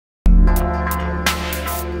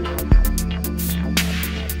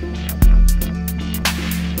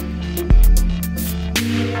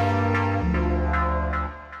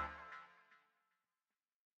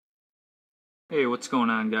Hey, what's going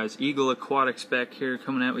on, guys? Eagle Aquatics back here,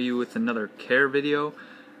 coming at you with another care video.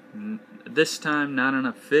 This time not on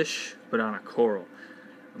a fish, but on a coral.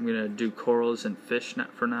 I'm gonna do corals and fish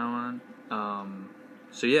from now on.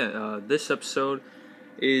 This episode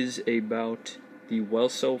is about the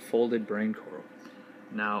Wellso Folded Brain Coral.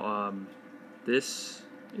 Now, this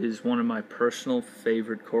is one of my personal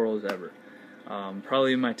favorite corals ever.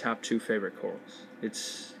 Probably my top 2 favorite corals.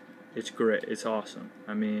 It's great. It's awesome.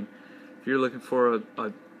 I mean, if you're looking for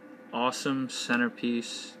a awesome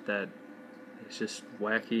centerpiece that is just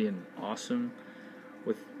wacky and awesome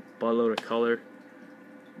with a buttload of color,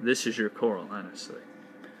 this is your coral, honestly.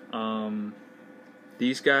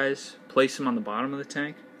 These guys, place them on the bottom of the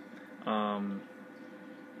tank,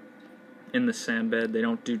 in the sand bed. They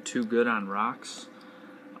don't do too good on rocks,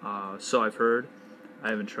 so I've heard.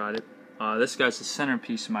 I haven't tried it. This guy's the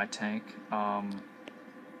centerpiece of my tank.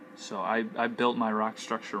 So I built my rock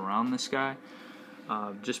structure around this guy,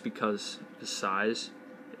 just because the size.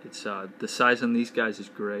 The size on these guys is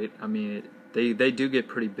great. I mean, they do get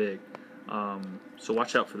pretty big. So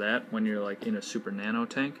watch out for that when you're like in a super nano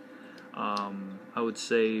tank. I would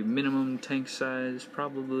say minimum tank size,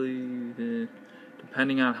 probably,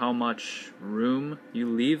 depending on how much room you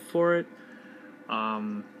leave for it,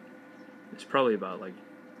 it's probably about like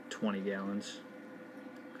 20 gallons,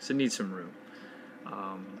 because it needs some room.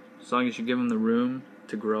 As long as you give him the room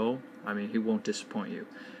to grow, I mean, he won't disappoint you.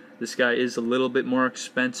 This guy is a little bit more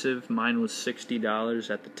expensive. Mine was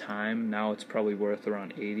 $60 at the time. Now it's probably worth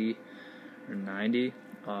around $80 or $90.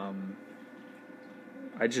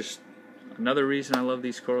 Another reason I love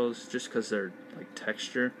these corals, just because they're like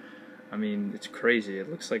texture. I mean, it's crazy.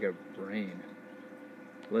 It looks like a brain,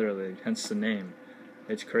 literally, hence the name.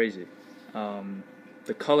 It's crazy.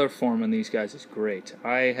 The color form on these guys is great.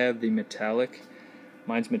 I have the metallic.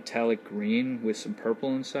 Mine's metallic green with some purple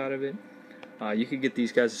inside of it. You could get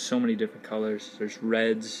these guys in so many different colors. There's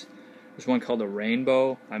reds. There's one called a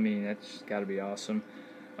rainbow. I mean, that's got to be awesome.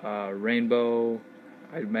 Rainbow,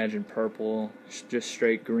 I'd imagine purple, just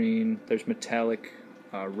straight green. There's metallic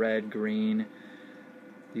red, green,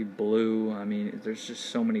 the blue. I mean, there's just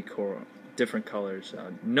so many different colors.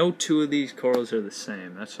 No two of these corals are the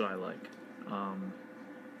same. That's what I like.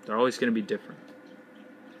 They're always going to be different.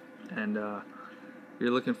 And if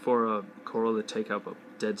you're looking for a coral to take up a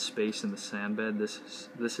dead space in the sand bed, this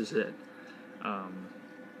is it.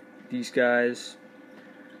 These guys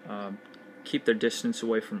keep their distance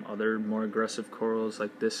away from other more aggressive corals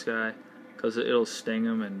like this guy, because it'll sting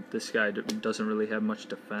them, and this guy doesn't really have much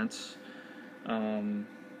defense.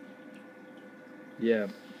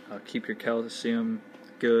 Keep your calcium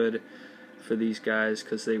good for these guys,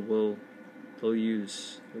 because they'll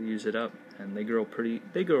use it up, and they grow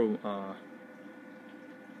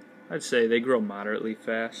I'd say they grow moderately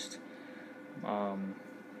fast. I've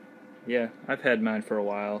had mine for a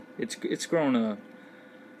while. It's grown a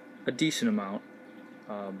decent amount,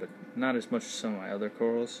 but not as much as some of my other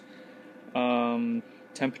corals.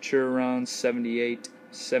 Temperature around 78,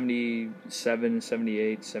 77,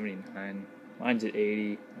 78, 79. Mine's at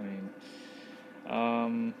 80. I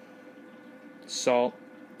mean, salt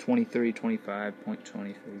 23, 25,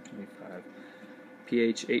 0.23, 25.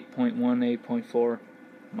 pH 8.1, 8.4.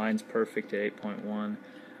 Mine's perfect at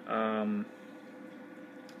 8.1.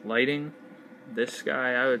 Lighting, this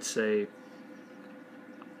guy, I would say,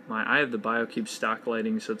 I have the BioCube stock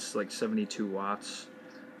lighting, so it's like 72 watts.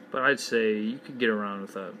 But I'd say you could get around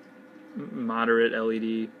with a moderate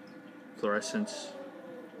LED fluorescence.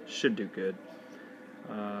 Should do good.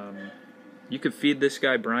 You could feed this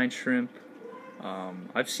guy brine shrimp.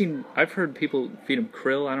 I've heard people feed him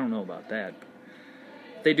krill. I don't know about that.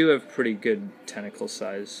 They do have pretty good tentacle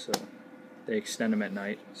size, so they extend them at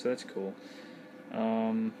night, so that's cool.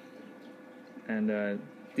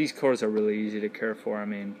 These corals are really easy to care for. I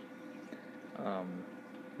mean,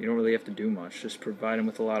 you don't really have to do much. Just provide them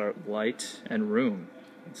with a lot of light and room.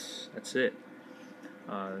 That's it.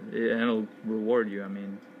 And it'll reward you. I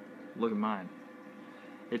mean, look at mine.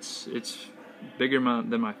 It's bigger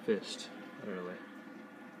than my fist, literally.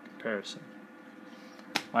 Comparison.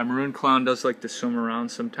 My maroon clown does like to swim around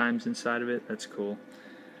sometimes inside of it. That's cool.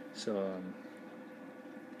 So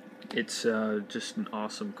it's just an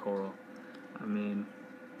awesome coral. I mean,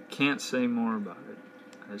 can't say more about it.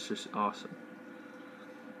 It's just awesome.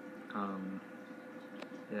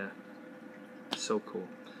 So cool.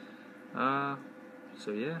 I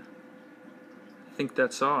think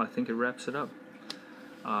that's all. I think it wraps it up.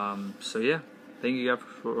 Thank you guys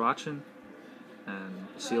for watching, and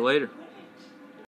see you later.